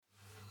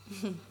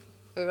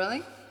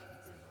Really?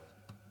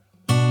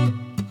 Oh,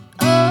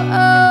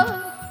 oh,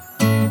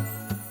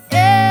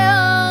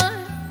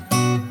 yeah.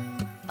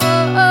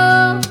 Oh,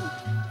 oh,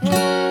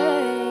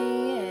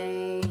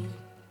 hey.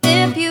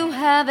 If you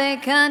have a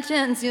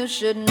conscience, you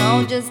should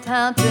know just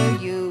how to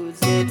use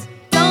it.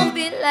 Don't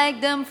be like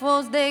them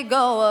fools, they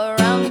go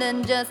around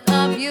and just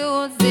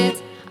abuse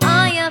it.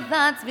 All your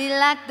thoughts be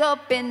locked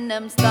up in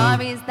them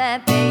stories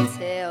that they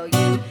tell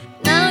you.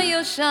 Now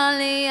you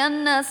surely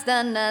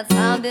understand that's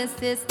how this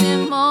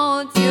system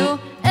molds you.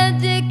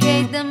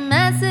 Educate the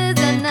masses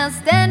and now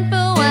stand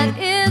for what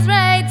is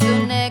right.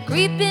 Soon they're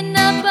creeping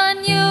up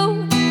on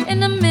you in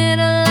the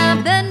middle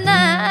of the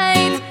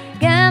night.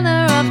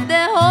 Gather up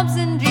their hopes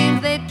and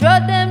dreams, they throw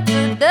them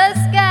to the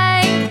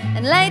sky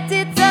and light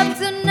it up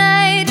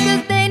tonight,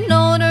 'cause they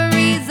know the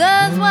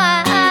reasons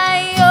why.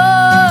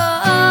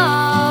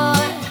 Oh,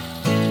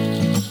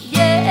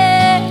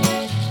 yeah.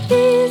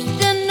 These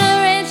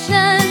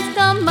generations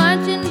come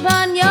marching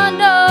upon your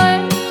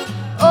door.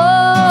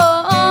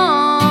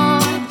 Oh,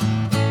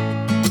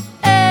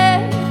 eh.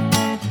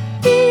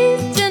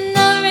 These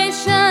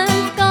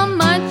generations come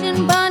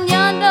marching upon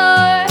your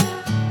door.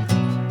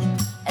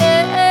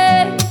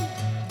 Eh.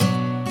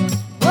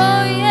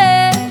 Oh,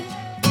 yeah.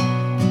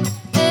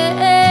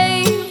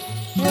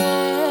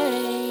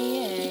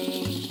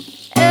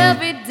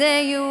 Every day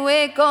you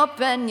wake up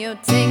and you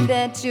think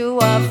that you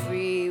are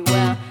free.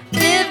 Well,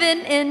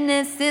 living in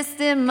this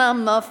system,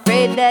 I'm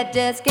afraid that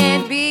just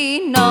can't be.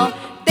 No,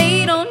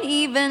 they don't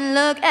even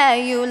look at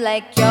you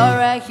like you're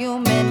a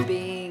human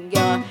being.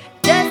 You're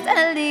just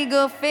a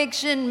legal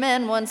fiction,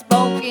 man, once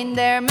spoke in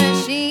their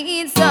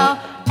machine. So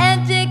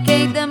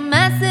educate the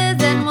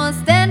masses and we'll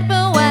stand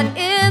for what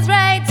is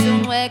right.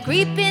 Soon we're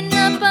creeping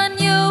up on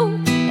you